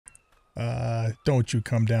Don't you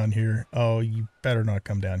come down here. Oh, you better not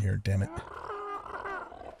come down here, damn it.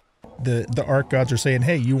 The art gods are saying,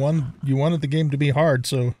 hey, you wanted the game to be hard,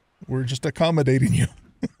 so we're just accommodating you.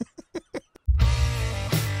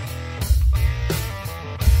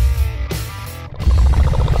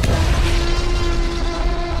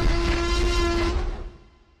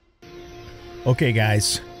 Okay,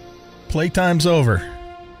 guys. Playtime's over.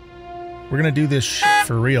 We're gonna do this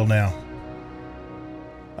for real now.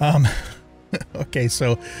 Okay,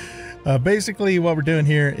 so basically what we're doing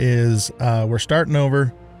here is we're starting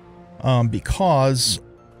over because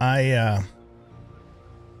the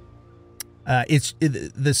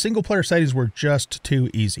single player settings were just too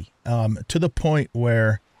easy, to the point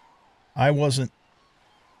where I wasn't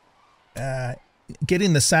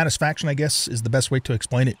getting the satisfaction, I guess is the best way to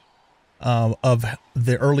explain it, of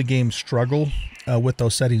the early game struggle with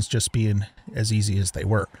those settings just being as easy as they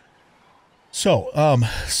were. So,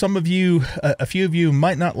 some of you, a few of you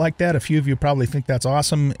might not like that. A few of you probably think that's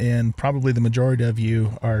awesome, and probably the majority of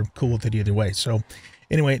you are cool with it either way. So,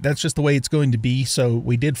 anyway, that's just the way it's going to be. So,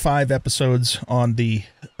 we did 5 episodes on the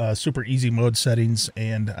super easy mode settings,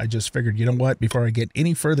 and I just figured, you know what, before I get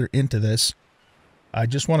any further into this, I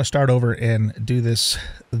just want to start over and do this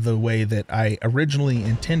the way that I originally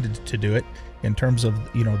intended to do it in terms of,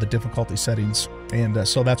 you know, the difficulty settings. And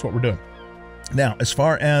so that's what we're doing. Now, as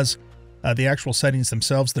far as the actual settings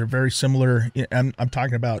themselves, they're very similar. I'm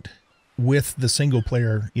talking about with the single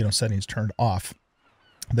player, you know, settings turned off.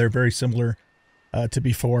 They're very similar to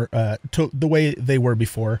before, to the way they were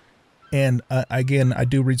before. And again, I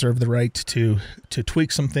do reserve the right to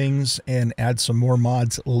tweak some things and add some more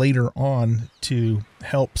mods later on to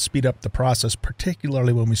help speed up the process,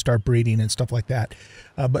 particularly when we start breeding and stuff like that.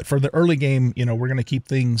 But for the early game, you know, we're going to keep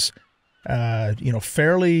things you know,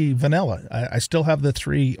 fairly vanilla. I still have the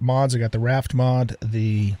 3 mods. I got the raft mod,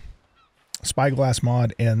 the spyglass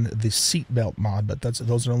mod, and the seatbelt mod, but those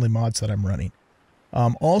are the only mods that I'm running.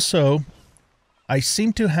 Also, I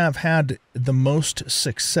seem to have had the most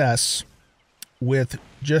success with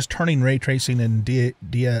just turning ray tracing and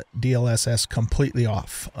DLSS completely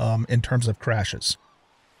off in terms of crashes.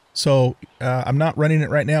 So I'm not running it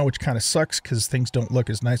right now, which kind of sucks because things don't look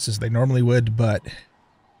as nice as they normally would, but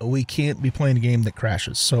we can't be playing a game that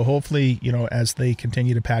crashes. So hopefully, you know, as they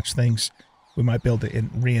continue to patch things, we might be able to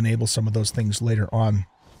re-enable some of those things later on.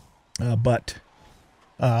 But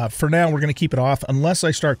for now, we're going to keep it off unless I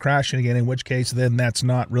start crashing again, in which case then that's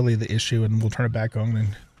not really the issue, and we'll turn it back on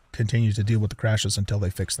and continue to deal with the crashes until they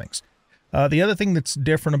fix things. The other thing that's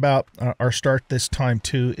different about our start this time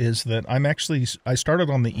too is that I started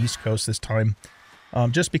on the East Coast this time,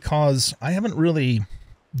 just because I haven't really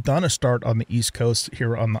done a start on the East Coast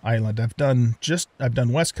here on the island. I've done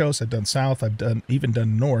West Coast, I've done South, I've even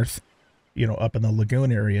done North, you know, up in the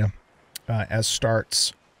lagoon area as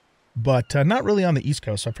starts, but not really on the East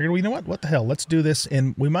Coast. So I figured, well, you know what the hell, let's do this,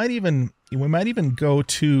 and we might even go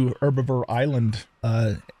to Herbivore Island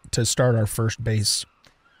to start our first base,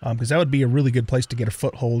 because that would be a really good place to get a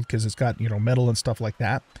foothold, because it's got, you know, metal and stuff like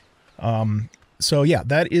that. So yeah,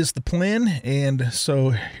 that is the plan, and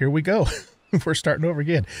so here we go. We're starting over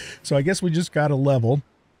again. So I guess we just got a level,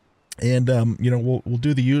 and you know, we'll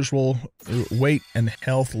do the usual weight and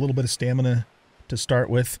health, a little bit of stamina to start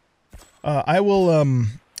with. I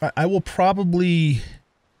will probably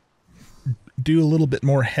do a little bit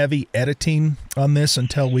more heavy editing on this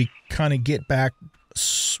until we kind of get back,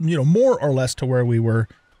 you know, more or less to where we were.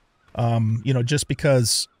 You know, just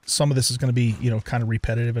because some of this is going to be, you know, kind of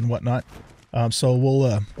repetitive and whatnot. So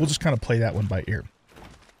we'll just kind of play that one by ear.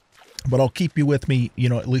 But I'll keep you with me, you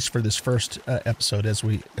know, at least for this first episode as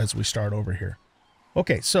we start over here.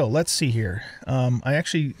 Okay, so let's see here. I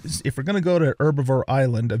actually, if we're going to go to Herbivore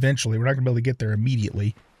Island eventually, we're not going to be able to get there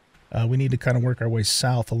immediately. We need to kind of work our way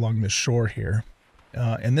south along the shore here.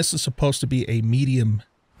 And this is supposed to be a medium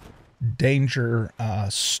danger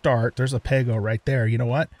start. There's a Pego right there. You know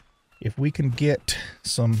what? If we can get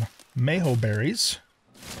some Maho berries,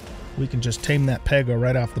 we can just tame that Pego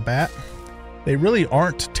right off the bat. They really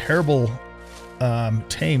aren't terrible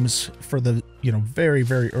tames for the, you know, very,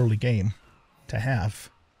 very early game to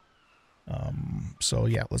have. So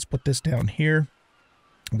yeah, let's put this down here.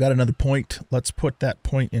 We've got another point. Let's put that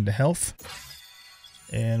point into health.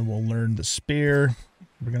 And we'll learn the spear.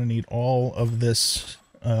 We're going to need all of this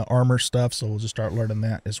armor stuff, so we'll just start learning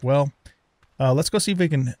that as well. Let's go see if we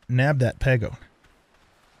can nab that Pego.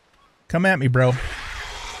 Come at me, bro.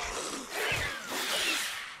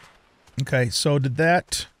 Okay, so did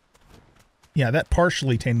that... Yeah, that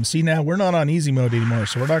partially tamed him. See, now we're not on easy mode anymore,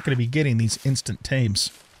 so we're not going to be getting these instant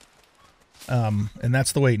tames. And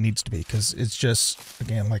that's the way it needs to be, because it's just,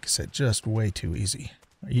 again, like I said, just way too easy.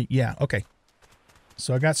 Yeah, okay.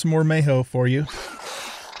 So I got some more Mayho for you.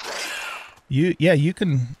 Yeah, you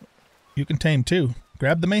can tame too.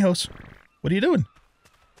 Grab the Mayhos. What are you doing?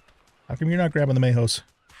 How come you're not grabbing the Mayhos?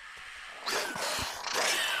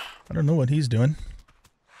 I don't know what he's doing.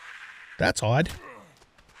 That's odd.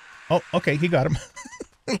 Oh, okay, he got him.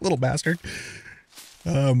 Little bastard.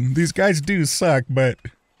 These guys do suck, but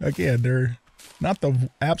again, they're not the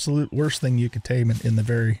absolute worst thing you could tame in the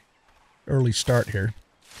very early start here.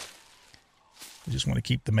 We just want to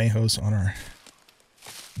keep the Mayhos on our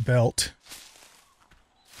belt.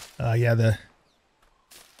 Yeah,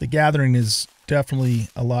 the gathering is definitely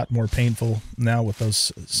a lot more painful now with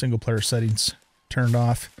those single player settings turned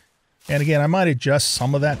off. And again, I might adjust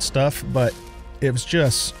some of that stuff, but it was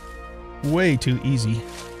just way too easy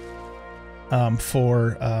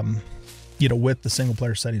for you know, with the single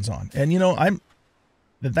player settings on. And you know,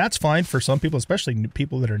 that's fine for some people, especially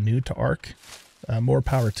people that are new to Ark. More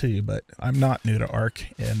power to you, but I'm not new to Ark.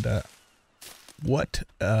 And what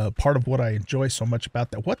part of what I enjoy so much about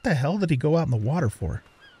that? What the hell did he go out in the water for?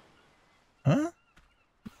 Huh?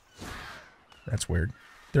 That's weird.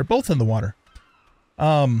 They're both in the water.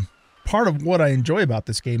 Part of what I enjoy about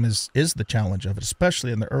this game is the challenge of it,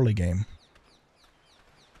 especially in the early game.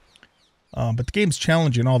 But the game's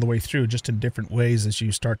challenging all the way through, just in different ways as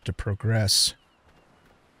you start to progress.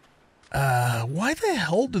 Why the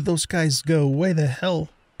hell did those guys go way the hell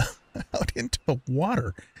out into the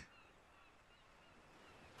water?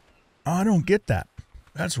 I don't get that.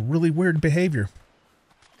 That's really weird behavior.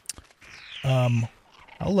 I'll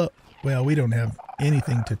look. Well, we don't have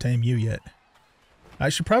anything to tame you yet. I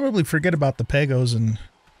should probably forget about the Pegos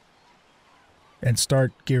and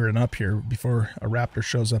start gearing up here before a raptor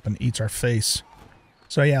shows up and eats our face.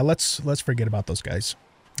 So yeah, let's forget about those guys.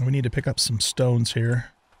 We need to pick up some stones here.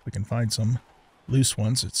 We can find some loose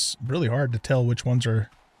ones. It's really hard to tell which ones are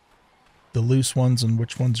the loose ones and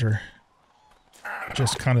which ones are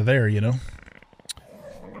just kind of there, you know.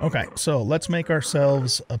 Okay, so let's make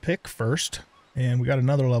ourselves a pick first. And we got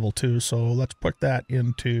another level 2, so let's put that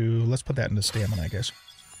into stamina, I guess.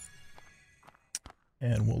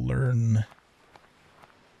 And we'll learn.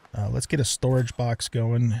 Let's get a storage box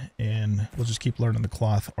going, and we'll just keep learning the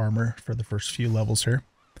cloth armor for the first few levels here.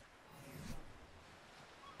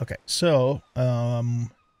 Okay, so oh,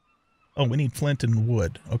 we need flint and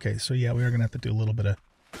wood. Okay, so yeah, we are gonna have to do a little bit of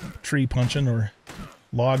tree punching or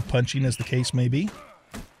log punching, as the case may be.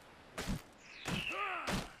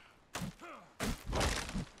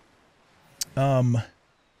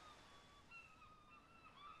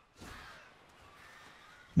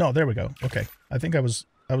 No, there we go. Okay. I think I was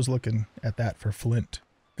looking at that for flint. I'm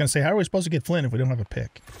gonna say, how are we supposed to get flint if we don't have a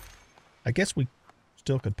pick? I guess we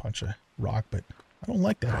still could punch a rock, but I don't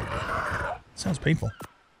like that idea. It sounds painful.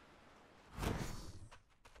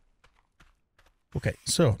 Okay,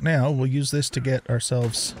 so now we'll use this to get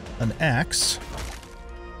ourselves an axe.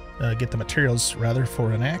 Get the materials, rather,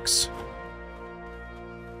 for an axe.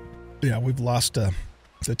 Yeah, we've lost the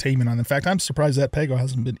taming on. In fact, I'm surprised that Pego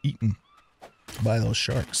hasn't been eaten by those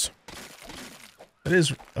sharks. It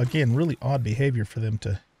is, again, really odd behavior for them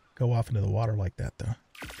to go off into the water like that, though.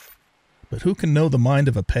 But who can know the mind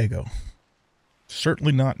of a Pego?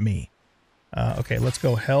 Certainly not me. Okay, let's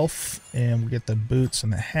go health, and we'll get the boots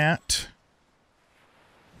and the hat.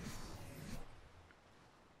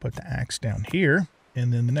 Put the axe down here.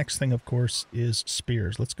 And then the next thing, of course, is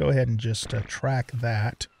spears. Let's go ahead and just track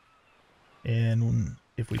that. And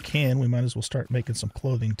if we can, we might as well start making some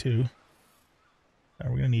clothing, too. We're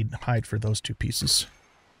going to need hide for those 2 pieces.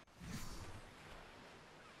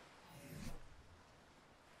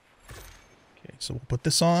 Okay, so we'll put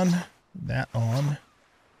this on, that on.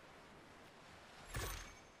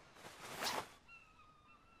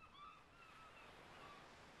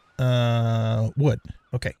 Wood.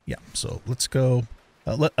 Okay, yeah, so let's go.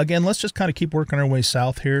 Again, let's just kind of keep working our way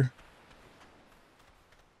south here.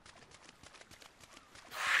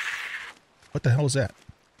 What the hell was that?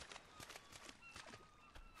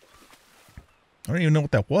 I don't even know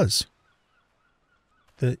what that was.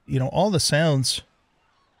 You know, all the sounds,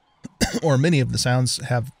 or many of the sounds,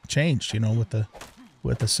 have changed, you know,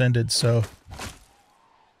 with Ascended, so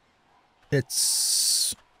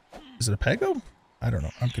is it a Pego? I don't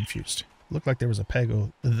know, I'm confused. It looked like there was a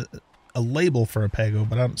Pego, a label for a Pego,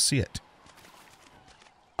 but I don't see it.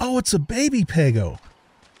 Oh, it's a baby Pego.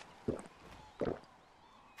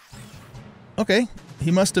 Okay,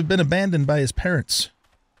 he must have been abandoned by his parents.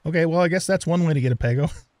 Okay, well, I guess that's one way to get a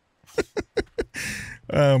Pego.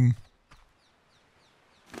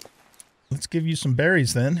 Let's give you some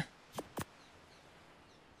berries then.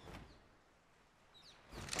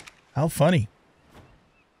 How funny.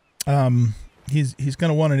 He's going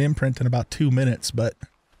to want an imprint in about 2 minutes, but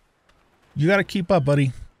you got to keep up,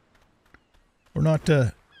 buddy. We're not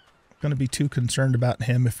going to be too concerned about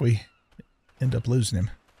him if we end up losing him.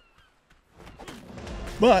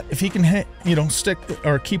 But if he can, you know, stick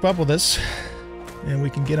or keep up with us and we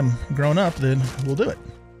can get him grown up, then we'll do it.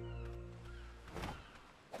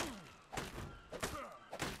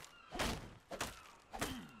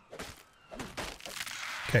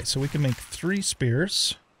 Okay, so we can make 3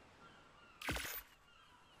 spears.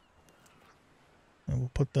 And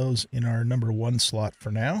we'll put those in our number 1 slot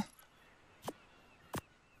for now.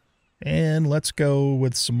 And let's go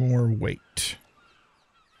with some more weight.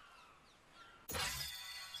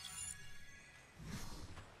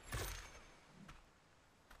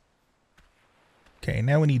 Okay,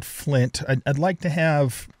 now we need flint. I'd like to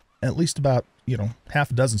have at least about, you know, half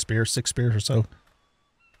a dozen spears, 6 spears or so.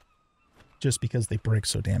 Just because they break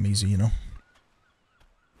so damn easy, you know.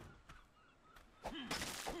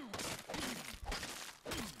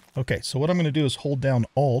 Okay, so what I'm going to do is hold down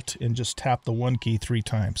Alt and just tap the 1 key 3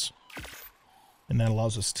 times. And that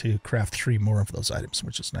allows us to craft 3 more of those items,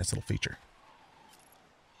 which is a nice little feature.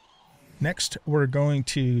 Next, we're going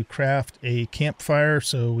to craft a campfire,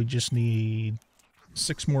 so we just need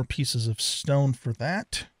 6 more pieces of stone for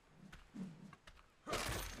that.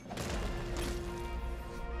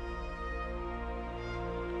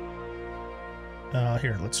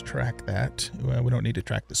 Here, let's track that. Well, we don't need to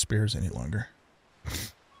track the spears any longer.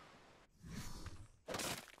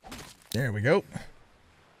 There we go.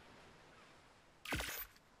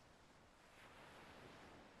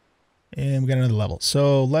 And we got another level.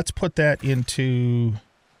 So let's put that into...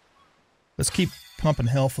 Let's keep pumping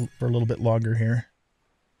health for a little bit longer here.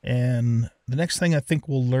 And the next thing I think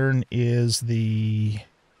we'll learn is the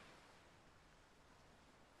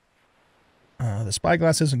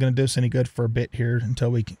spyglass isn't going to do us any good for a bit here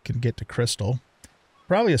until we can get to crystal.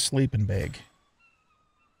 Probably a sleeping bag.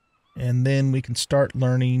 And then we can start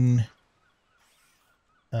learning...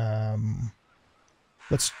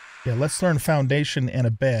 let's learn foundation and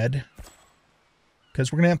a bed.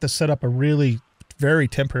 Because we're going to have to set up a really very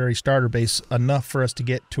temporary starter base enough for us to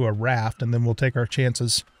get to a raft. And then we'll take our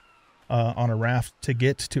chances on a raft to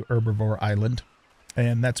get to Herbivore Island.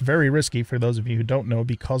 And that's very risky for those of you who don't know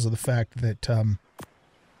because of the fact that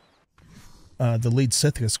the lead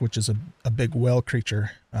Sithis, which is a big well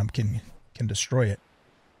creature, can destroy it.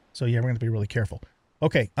 So yeah, we're going to be really careful.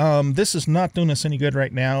 Okay, this is not doing us any good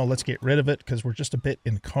right now. Let's get rid of it because we're just a bit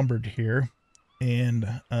encumbered here.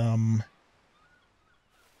 And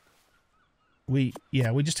we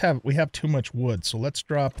have too much wood. So let's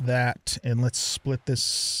drop that and let's split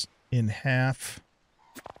this in half.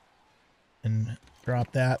 And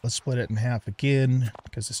drop that. Let's split it in half again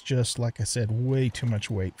because it's just, like I said, way too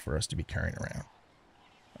much weight for us to be carrying around.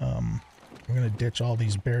 We're going to ditch all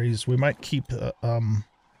these berries. We might keep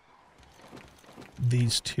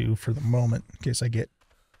these 2 for the moment in case I get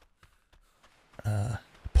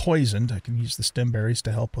poisoned. I can use the stem berries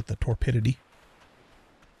to help with the torpidity.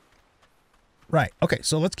 Right. Okay,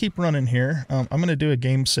 so let's keep running here. I'm going to do a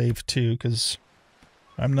game save too because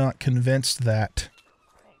I'm not convinced that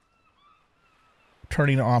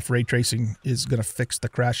turning off ray tracing is going to fix the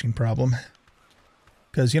crashing problem.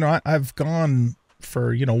 Because, you know, I've gone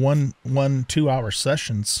for, you know, 1-2 hour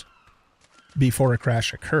sessions before a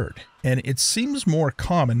crash occurred. And it seems more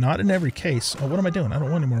common, not in every case. Oh, what am I doing? I don't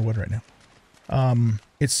want any more wood right now.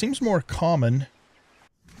 It seems more common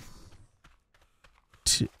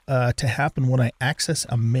to happen when I access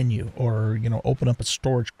a menu or, you know, open up a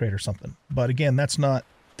storage crate or something. But again, that's not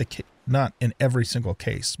not in every single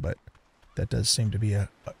case, but that does seem to be a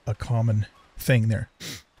common thing there.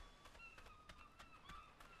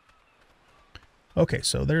 Okay,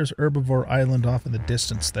 so there's Herbivore Island off in the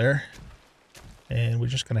distance there. And we're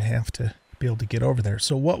just going to have to be able to get over there.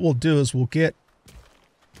 So what we'll do is we'll get,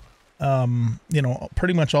 you know,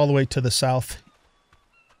 pretty much all the way to the southeastern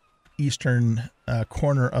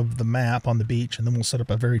corner of the map on the beach. And then we'll set up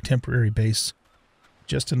a very temporary base.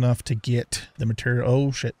 Just enough to get the material,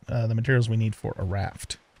 oh shit, the materials we need for a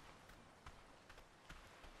raft.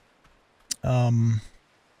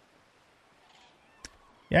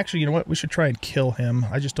 Actually, you know what? We should try and kill him.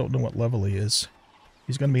 I just don't know what level he is.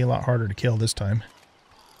 He's going to be a lot harder to kill this time.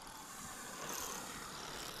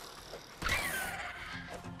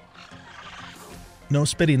 No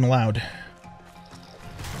spitting allowed.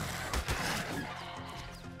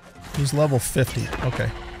 He's level 50. Okay.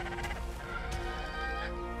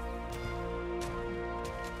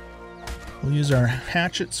 We'll use our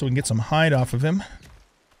hatchet so we can get some hide off of him.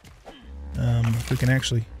 If we can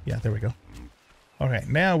actually... Yeah, there we go. All Okay,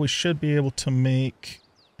 now we should be able to make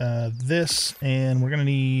this, and we're going to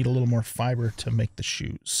need a little more fiber to make the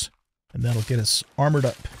shoes. And that'll get us armored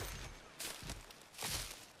up.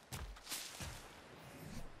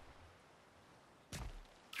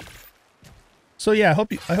 So yeah, I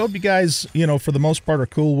hope you guys, you know, for the most part are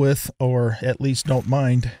cool with, or at least don't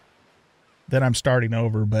mind that I'm starting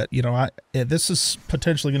over. But, you know, this is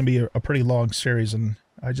potentially going to be a pretty long series, and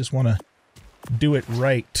I just want to do it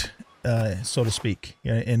right, so to speak,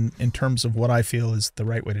 in terms of what I feel is the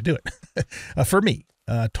right way to do it. For me,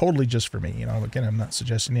 totally just for me. You know, again, I'm not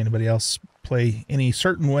suggesting anybody else play any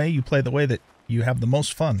certain way. You play the way that you have the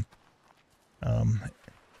most fun.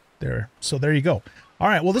 So there you go. All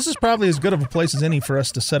right, well, this is probably as good of a place as any for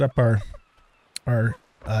us to set up our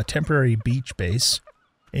temporary beach base,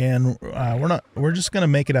 and we're just gonna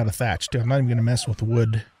make it out of thatch too. I'm not even gonna mess with the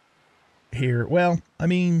wood here. Well, I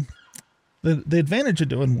mean, the advantage of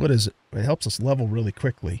doing wood is it helps us level really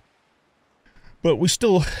quickly, but we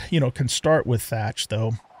still, you know, can start with thatch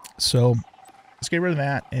though. So let's get rid of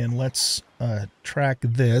that, and let's track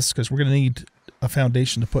this, because we're gonna need a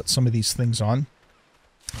foundation to put some of these things on,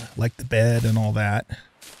 like the bed and all that.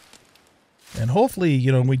 And hopefully,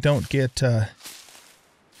 you know, we don't get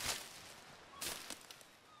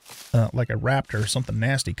like a raptor or something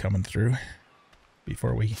nasty coming through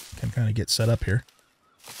before we can kind of get set up here.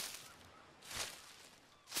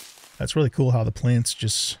 That's really cool how the plants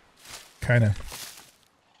just kind of,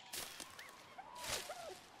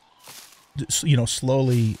 you know,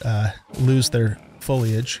 slowly lose their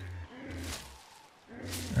foliage.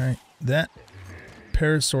 All right, that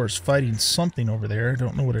Parasaur's fighting something over there. I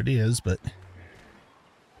don't know what it is, but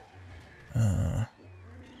are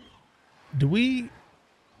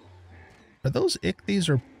those ichthyes,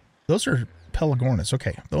 or those are Pelagornis?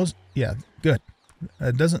 Okay, those, yeah, good.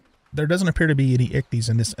 There doesn't appear to be any ichthyes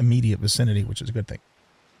in this immediate vicinity, which is a good thing.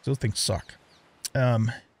 Those things suck.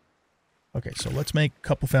 Okay, so let's make a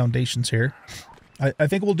couple foundations here. I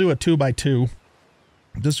think we'll do a 2x2.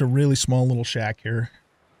 Just a really small little shack here.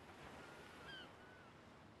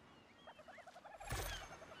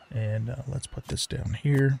 And let's put this down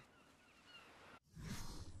here.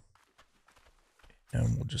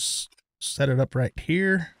 And we'll just set it up right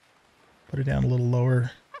here. Put it down a little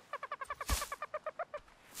lower.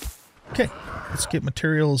 Okay, let's get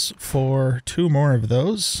materials for 2 more of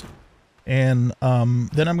those. And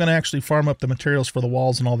then I'm going to actually farm up the materials for the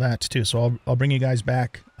walls and all that too. So I'll bring you guys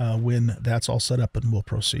back when that's all set up, and we'll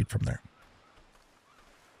proceed from there.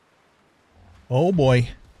 Oh boy.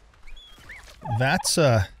 That's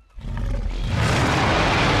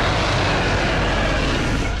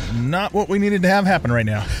not what we needed to have happen right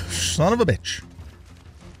now. Son of a bitch.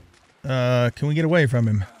 Can we get away from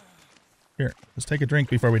him? Here, let's take a drink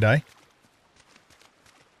before we die.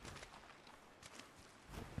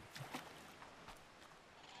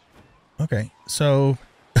 Okay, so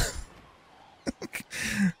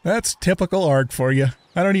that's typical ARK for you.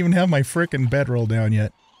 I don't even have my frickin' bedroll down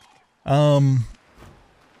yet.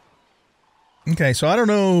 Okay, so I don't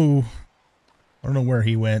know where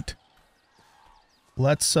he went.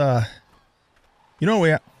 Let's you know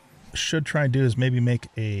what we should try and do is maybe make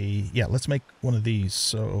a, yeah, let's make one of these.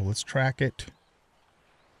 So let's track it.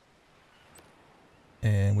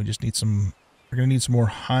 And we just need some, we're going to need some more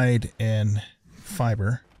hide and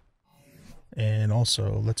fiber. And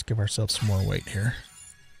also, let's give ourselves some more weight here.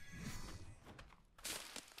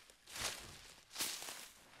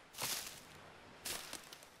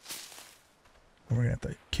 We're going to have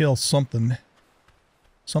to kill something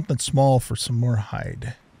small for some more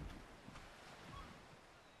hide.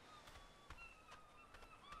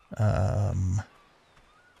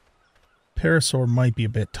 Parasaur might be a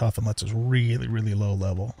bit tough unless it's really, really low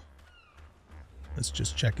level. Let's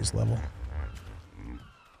just check his level.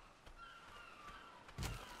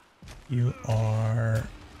 You are...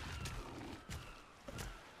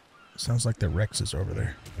 Sounds like the Rex is over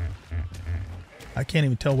there. I can't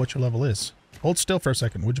even tell what your level is. Hold still for a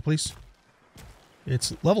second, would you please?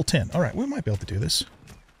 It's level 10. Alright, we might be able to do this.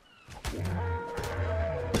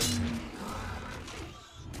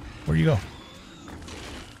 Where'd you go?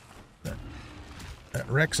 That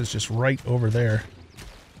Rex is just right over there.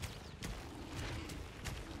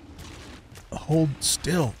 Hold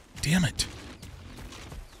still. Damn it.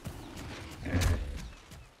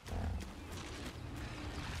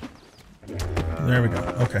 There we go.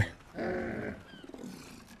 Okay. Let's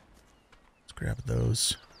grab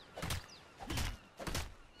those.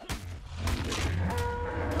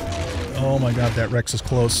 Oh my god, that Rex is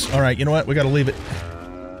close. Alright, you know what? We gotta leave it.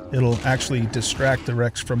 It'll actually distract the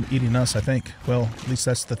Rex from eating us, I think. Well, at least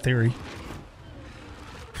that's the theory.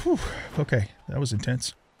 Whew. Whew. Okay, that was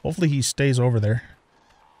intense. Hopefully he stays over there.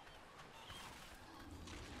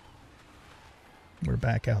 We're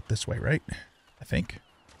back out this way, right? I think.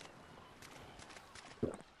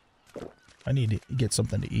 I need to get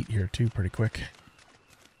something to eat here too pretty quick.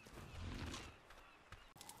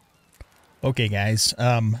 Okay, guys.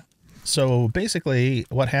 So basically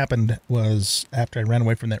what happened was after I ran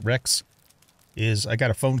away from that Rex is I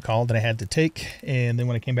got a phone call that I had to take, and then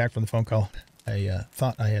when I came back from the phone call, I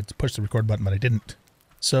thought I had to push the record button, but I didn't.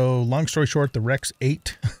 So long story short, the Rex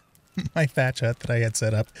ate my thatch hut that I had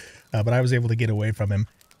set up, but I was able to get away from him.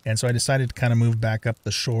 And so I decided to kind of move back up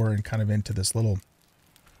the shore and kind of into this little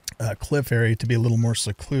cliff area to be a little more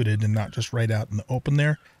secluded and not just right out in the open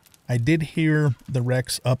there. I did hear the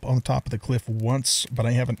Rex up on the top of the cliff once, but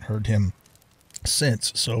I haven't heard him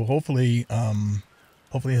since. So hopefully,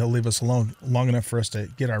 hopefully he'll leave us alone long enough for us to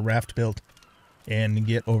get our raft built and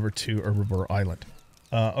get over to Herbivore Island.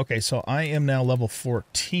 Okay, so I am now level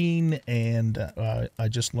 14, and I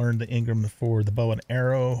just learned the Ingram for the bow and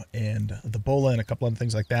arrow and the bola and a couple other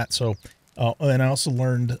things like that. So, and I also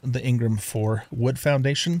learned the Ingram for wood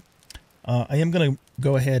foundation. I am going to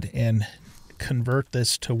go ahead and convert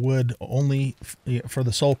this to wood only for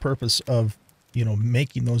the sole purpose of, you know,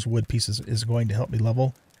 making those wood pieces is going to help me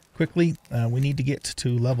level quickly. We need to get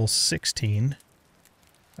to level 16.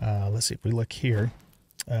 Let's see if we look here.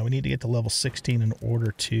 We need to get to level 16 in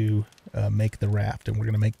order to make the raft, and we're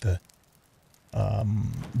going to make the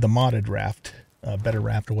modded raft, better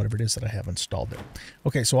raft, or whatever it is that I have installed there.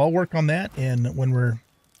 Okay, so I'll work on that, and when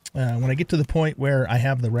I get to the point where I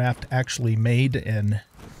have the raft actually made and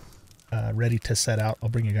ready to set out, I'll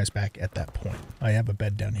bring you guys back at that point. I have a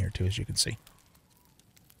bed down here too, as you can see.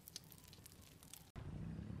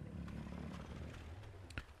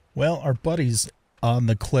 Well, our buddy's on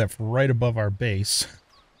the cliff right above our base.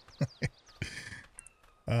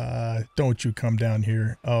 Don't you come down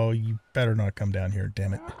here. Oh, you better not come down here,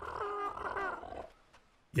 damn it.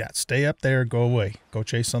 Yeah, stay up there, go away. Go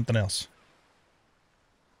chase something else.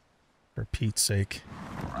 For Pete's sake.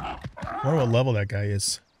 I wonder what level that guy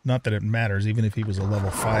is. Not that it matters, even if he was a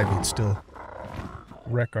level 5, he'd still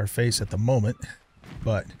wreck our face at the moment.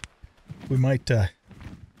 But we might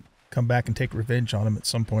come back and take revenge on him at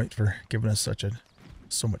some point for giving us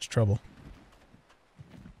so much trouble.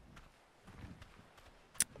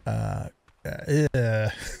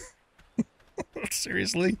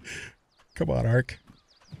 Seriously? Come on, Ark.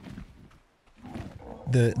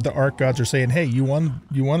 The Ark gods are saying, hey, you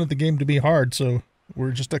wanted the game to be hard, so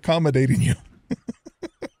we're just accommodating you.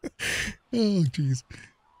 Oh, jeez.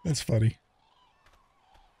 That's funny.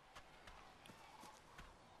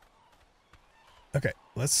 Okay,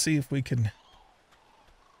 let's see if we can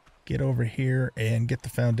get over here and get the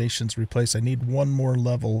foundations replaced. I need one more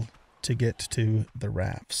level to get to the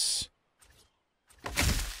rafts.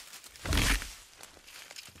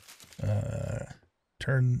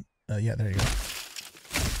 Yeah, there you go.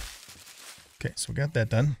 Okay, so we got that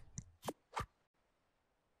done.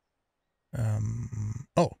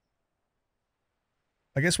 Oh.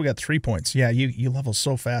 I guess we got 3 points. Yeah, you level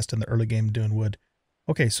so fast in the early game doing wood.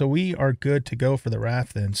 Okay, so we are good to go for the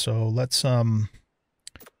raft then. So let's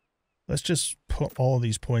just put all of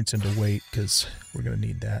these points into weight because we're going to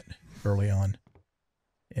need that early on.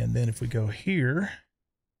 And then if we go here,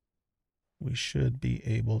 we should be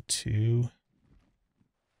able to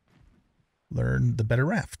learn the better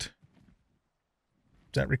raft.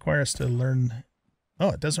 Does that require us to learn? Oh,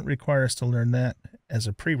 it doesn't require us to learn that as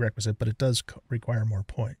a prerequisite, but it does require more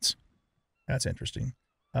points. That's interesting.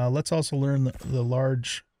 Let's also learn the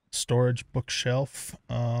large storage bookshelf.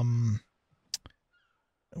 We're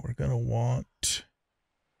going to want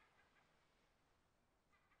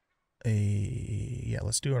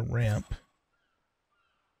let's do a ramp.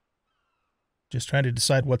 Just trying to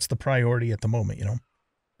decide what's the priority at the moment, you know.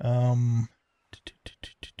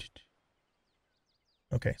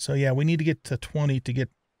 Okay, so yeah, we need to get to 20 to get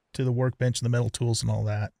to the workbench and the metal tools and all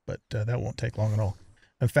that, but that won't take long at all.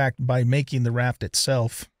 In fact, by making the raft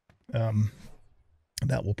itself,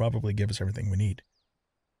 that will probably give us everything we need.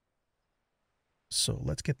 So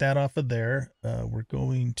let's get that off of there. We're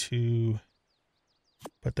going to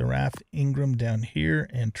put the raft Ingram down here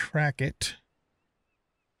and track it.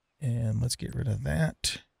 And let's get rid of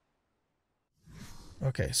that.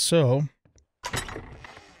 Okay, so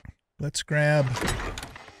let's grab...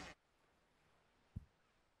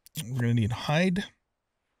 We're going to need hide.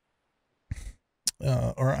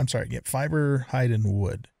 Or, I'm sorry, get fiber, hide, and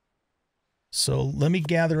wood. So let me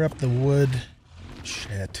gather up the wood.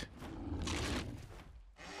 Shit.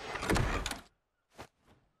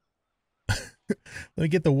 Let me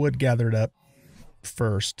get the wood gathered up.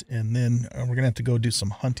 first, and then we're going to have to go do some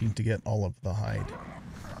hunting to get all of the hide.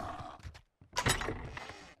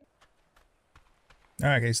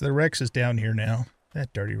 Alright guys, so the Rex is down here now.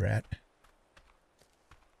 That dirty rat.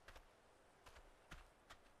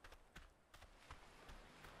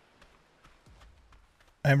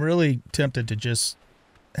 I'm really tempted to just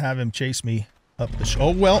have him chase me up the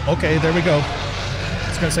oh, well, okay, there we go. I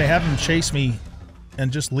was going to say, have him chase me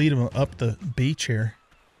and just lead him up the beach here.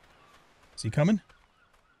 Is he coming?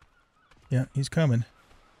 Yeah, he's coming.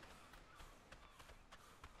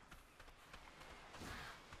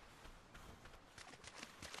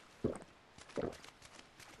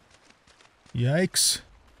 Yikes.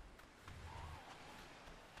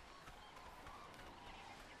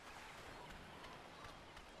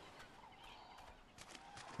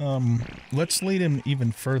 Let's lead him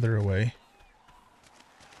even further away.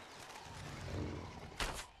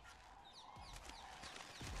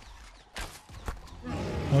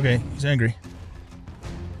 Okay, he's angry.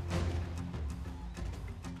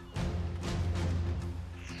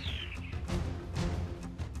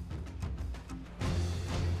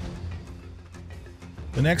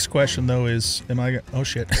 The next question, though, is, oh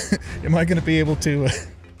shit, am I going to be able to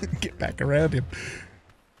get back around him?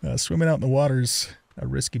 Swimming out in the water's a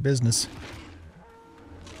risky business.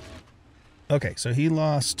 Okay, so he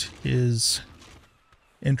lost his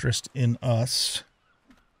interest in us.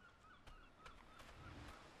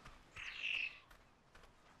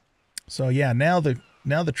 So yeah, now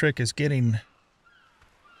the trick is getting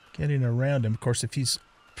around him. Of course, if he's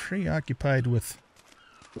preoccupied with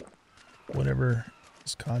whatever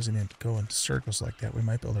is causing him to go in circles like that, we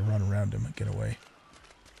might be able to run around him and get away.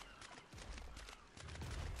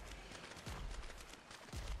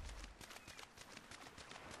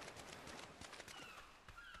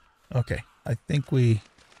 Okay, I think we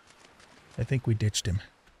ditched him.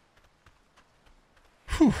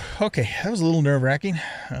 Whew, okay, that was a little nerve-wracking,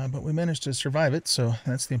 but we managed to survive it, so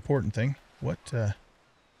that's the important thing. What,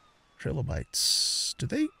 trilobites, do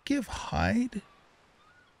they give hide?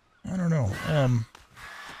 I don't know. I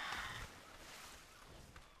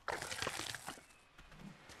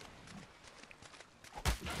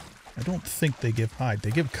don't think they give hide.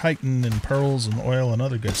 They give chitin and pearls and oil and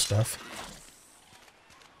other good stuff.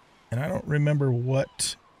 And I don't remember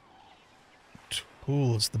what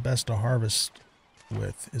tool is the best to harvest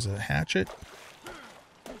with. Is it a hatchet?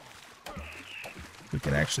 We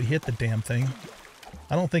could actually hit the damn thing.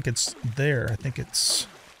 I don't think it's there. I think it's...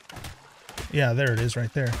 yeah, there it is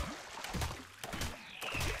right there.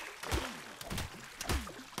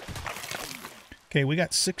 Okay, we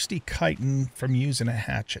got 60 chitin from using a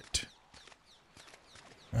hatchet.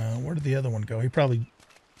 Where did the other one go? He probably...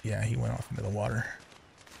 yeah, he went off into the water.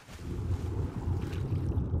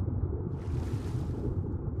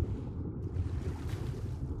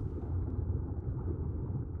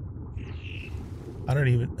 I don't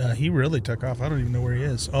even... he really took off. I don't even know where he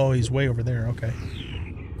is. Oh, he's way over there. Okay.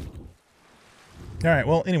 Alright,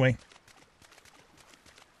 well, anyway.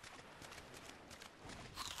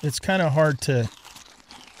 It's kind of hard to...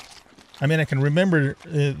 I mean, I can remember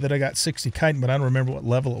that I got 60 chitin, but I don't remember what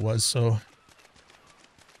level it was, so...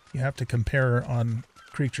 you have to compare on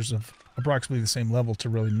creatures of approximately the same level to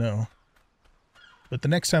really know. But the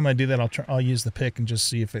next time I do that, I'll use the pick and just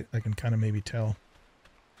see if I can kind of maybe tell.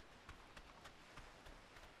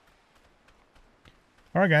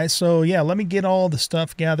 Alright guys, so yeah, let me get all the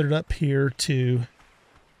stuff gathered up here to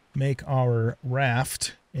make our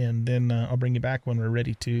raft, and then I'll bring you back when we're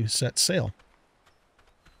ready to set sail.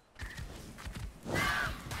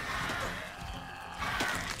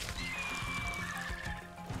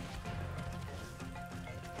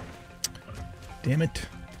 Damn it.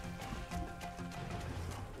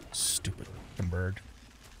 Stupid bird.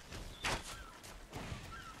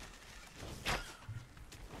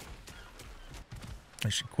 I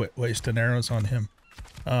should quit wasting arrows on him.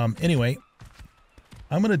 Anyway,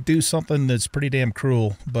 I'm going to do something that's pretty damn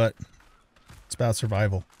cruel, but it's about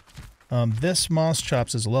survival. This Moss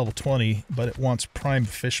Chops is a level 20, but it wants prime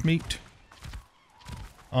fish meat.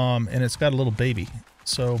 And it's got a little baby.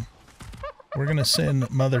 So we're going to send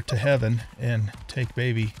Mother to heaven and take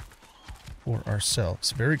baby for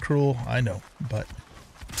ourselves. Very cruel, I know, but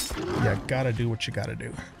you gotta do what you gotta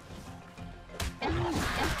do.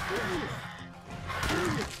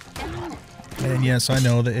 And yes, I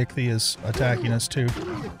know the Ichthy is attacking us too,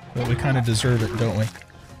 but we kind of deserve it, don't we?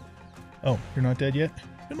 Oh, you're not dead yet?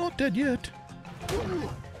 You're not dead yet.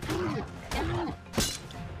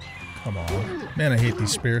 Come on. Man, I hate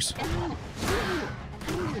these spears.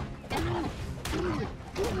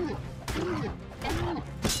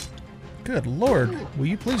 Good Lord, will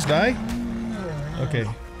you please die? Okay.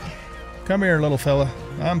 Come here, little fella.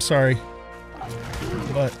 I'm sorry.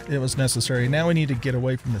 But it was necessary. Now we need to get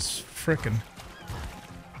away from this frickin'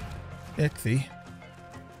 ichthy.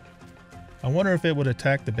 I wonder if it would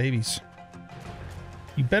attack the babies.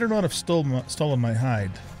 You better not have stolen my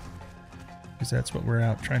hide. Because that's what we're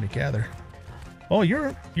out trying to gather. Oh,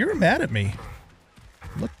 you're mad at me.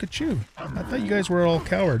 Look at you. I thought you guys were all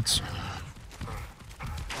cowards.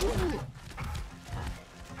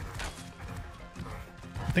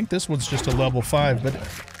 I think this one's just a level 5, but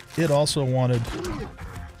it also wanted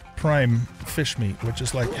prime fish meat, which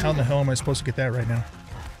is like, how in the hell am I supposed to get that right now?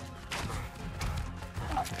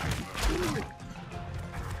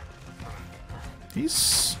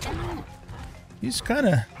 He's kind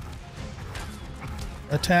of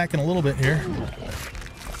attacking a little bit here.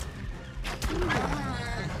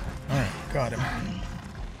 Alright, got him.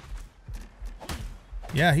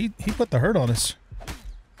 Yeah, he put the hurt on us.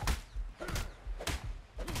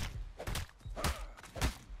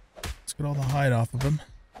 Let's get all the hide off of him.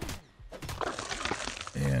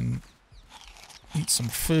 And eat some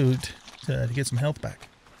food to get some health back.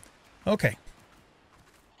 Okay.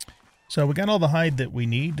 So we got all the hide that we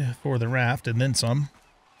need for the raft and then some.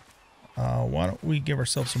 Why don't we give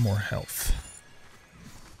ourselves some more health?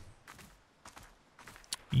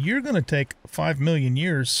 You're going to take 5 million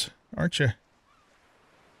years, aren't you?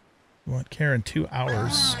 You want Karen 2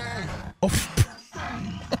 hours. Oh, I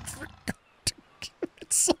forgot to give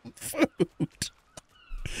it some food.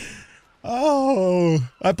 Oh,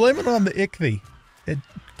 I blame it on the ichthy. It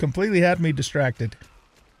completely had me distracted.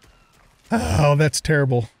 Oh, that's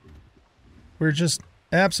terrible. We're just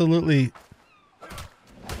absolutely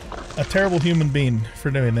a terrible human being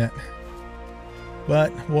for doing that.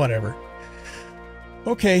 But whatever.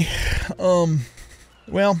 Okay.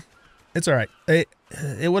 Well, it's all right.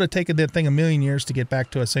 It would have taken that thing 1,000,000 years to get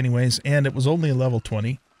back to us anyways, and it was only a level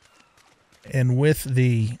 20. And with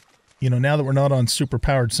the, you know, now that we're not on super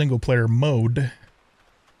powered single player mode,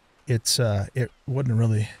 it wouldn't have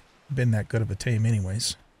really been that good of a tame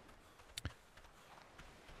anyways.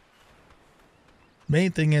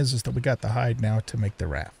 Main thing is that we got the hide now to make the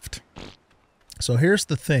raft. So here's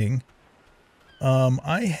the thing.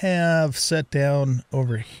 I have set down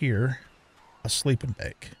over here a sleeping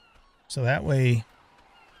bag. So that way,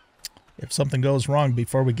 if something goes wrong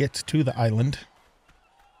before we get to the island,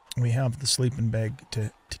 we have the sleeping bag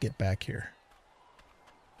to get back here.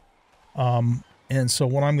 And so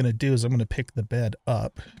what I'm going to do is I'm going to pick the bed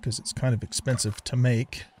up because it's kind of expensive to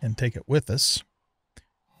make and take it with us.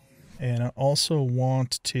 And I also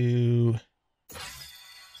want to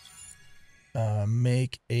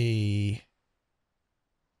make a,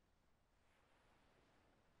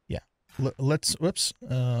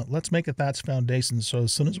 let's make a thatch foundation. So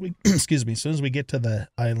as soon as we, excuse me, as soon as we get to the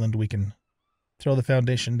island, we can throw the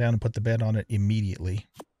foundation down and put the bed on it immediately.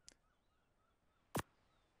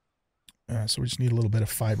 So we just need a little bit of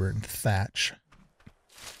fiber and thatch.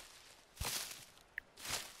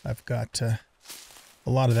 I've got a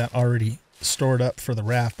lot of that already stored up for the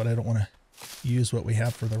raft, but I don't want to use what we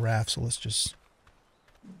have for the raft, so let's just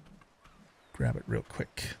grab it real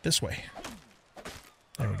quick this way.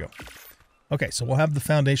 There we go. Okay, so we'll have the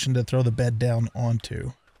foundation to throw the bed down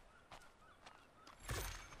onto.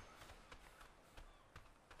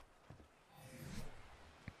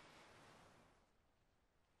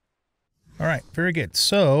 All right, very good.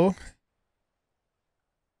 So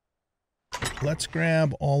let's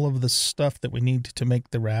grab all of the stuff that we need to make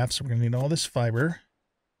the raft. So we're going to need all this fiber.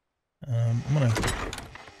 I'm going to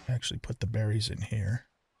actually put the berries in here.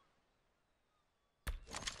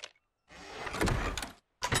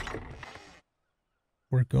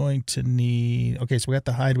 We're going to need... Okay, so we got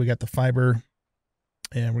the hide, we got the fiber,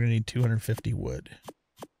 and we're going to need 250 wood.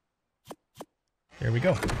 There we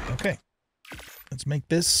go. Okay. Let's make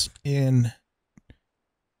this in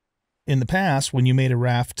the past, when you made a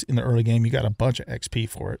raft in the early game, you got a bunch of XP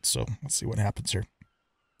for it. So let's see what happens here.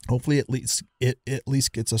 Hopefully it at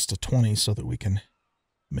least gets us to 20 so that we can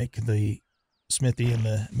make the smithy and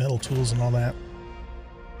the metal tools and all that.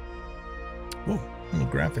 Whoa, a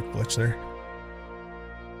little graphic glitch there.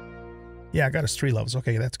 Yeah, I got us 3 levels.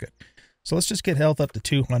 Okay, that's good. So let's just get health up to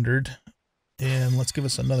 200. And let's give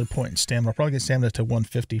us another point in stamina. I'll probably get stamina to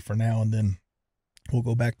 150 for now, and then we'll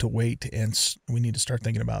go back to weight, and we need to start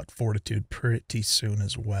thinking about fortitude pretty soon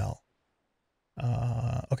as well.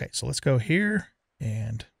 Okay, so let's go here,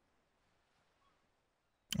 and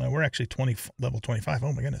we're actually level 25.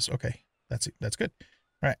 Oh my goodness. Okay, that's good.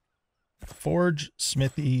 All right, forge,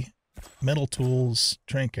 smithy, metal tools,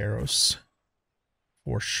 trank arrows,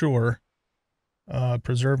 for sure.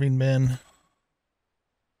 Preserving men.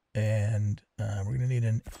 And we're going to need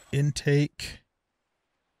an intake.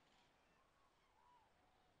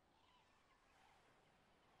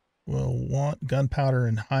 We'll want gunpowder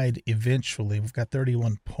and hide eventually. We've got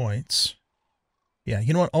 31 points. Yeah,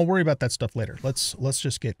 you know what? I'll worry about that stuff later. Let's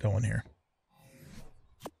just get going here.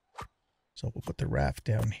 So we'll put the raft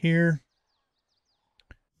down here.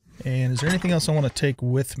 And is there anything else I want to take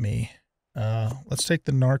with me? Let's take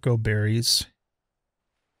the narco berries.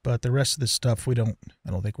 But the rest of this stuff I don't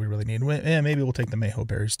think we really need. Yeah, maybe we'll take the mayho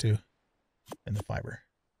berries too. And the fiber.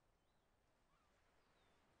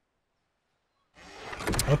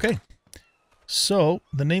 Okay. So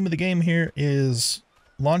the name of the game here is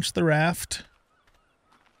launch the raft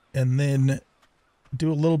and then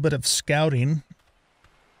do a little bit of scouting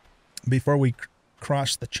before we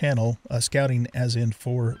cross the channel. Scouting as in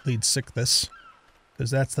for lead sickness, because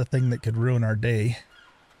that's the thing that could ruin our day.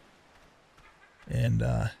 And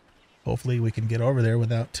hopefully we can get over there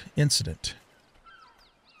without incident.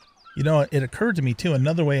 You know, it occurred to me too,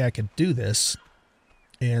 another way I could do this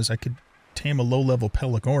is I could tame a low-level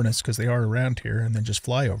Pelagornis, because they are around here, and then just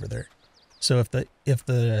fly over there. So if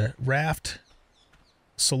the raft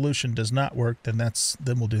solution does not work, then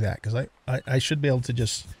we'll do that, because I should be able to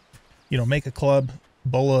just, you know, make a club,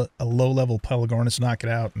 bowl a low-level Pelagornis, knock it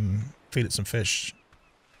out, and feed it some fish.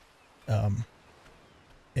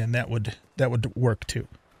 And that would work too.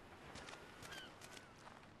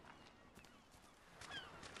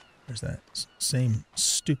 There's that same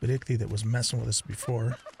stupid ichthy that was messing with us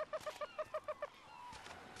before.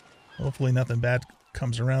 Hopefully nothing bad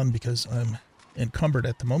comes around, because I'm encumbered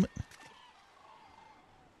at the moment.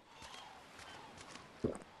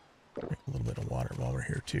 Drink a little bit of water while we're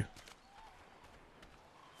here too.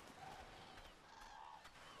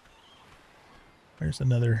 There's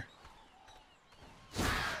another.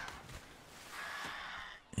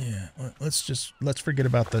 Yeah, let's forget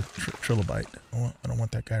about the trilobite. I don't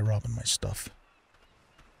want that guy robbing my stuff.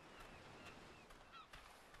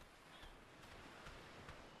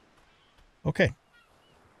 Okay.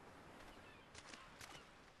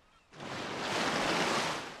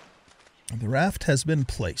 The raft has been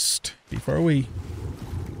placed. Before we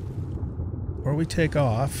take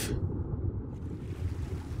off,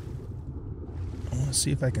 I want to see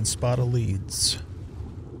if I can spot a leads.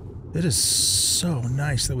 It is so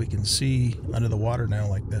nice that we can see under the water now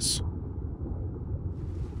like this.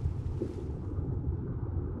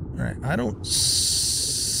 Alright, I don't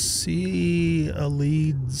see a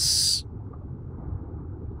leads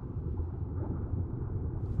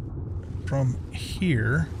from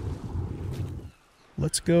here.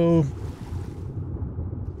 Let's go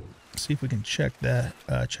see if we can check that,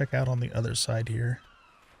 check out on the other side here.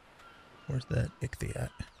 Where's that ichthy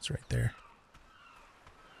at? It's right there.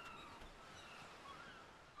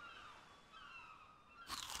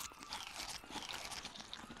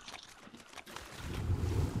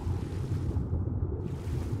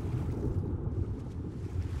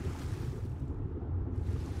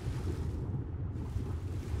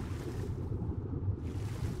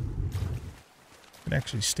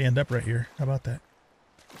 Actually stand up right here. How about that?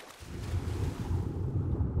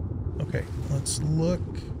 Okay, let's look.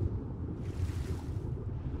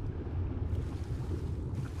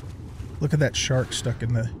 Look at that shark stuck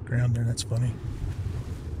in the ground there. That's funny.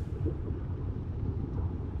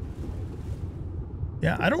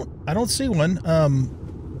 Yeah, I don't see one.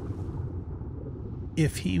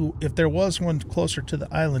 If there was one closer to the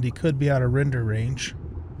island, he could be out of render range.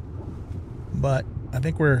 But I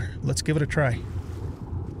think let's give it a try.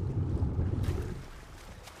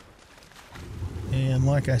 And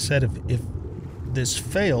like I said, if this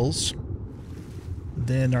fails,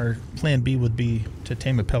 then our plan B would be to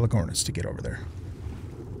tame a Pelagornis to get over there.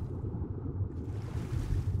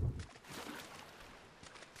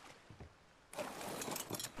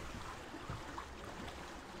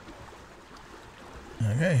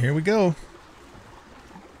 Okay, here we go.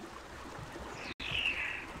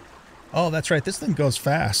 Oh, that's right. This thing goes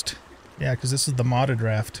fast. Yeah, because this is the modded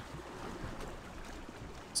raft.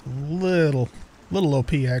 It's a little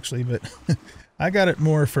OP actually, but I got it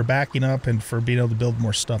more for backing up and for being able to build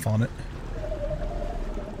more stuff on it.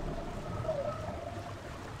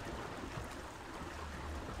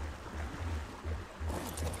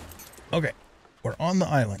 Okay, we're on the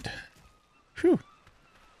island. Whew.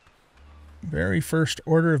 Very first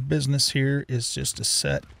order of business here is just to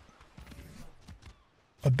set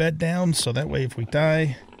a bed down, so that way if we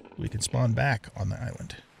die, we can spawn back on the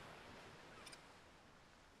island.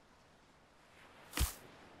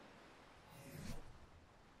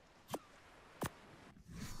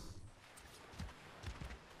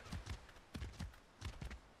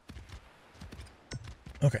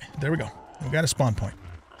 Okay, there we go. We got a spawn point.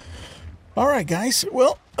 All right, guys.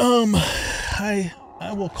 Well, I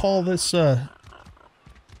will call this first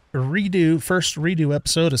redo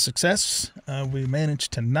episode a success. We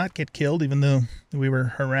managed to not get killed, even though we were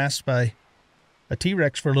harassed by a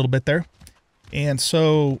T-Rex for a little bit there. And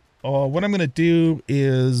so what I'm going to do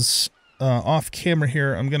is off camera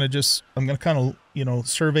here, I'm going to kind of, you know,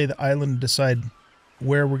 survey the island, decide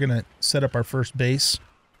where we're going to set up our first base,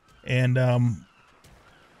 and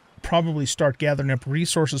probably start gathering up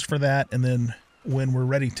resources for that. And then when we're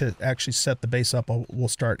ready to actually set the base up, we'll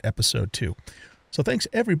start episode 2. So thanks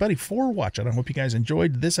everybody for watching. I hope you guys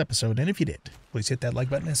enjoyed this episode. And if you did, please hit that like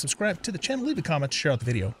button and subscribe to the channel. Leave a comment, share out the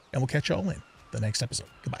video, and we'll catch you all in the next episode.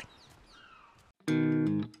 Goodbye.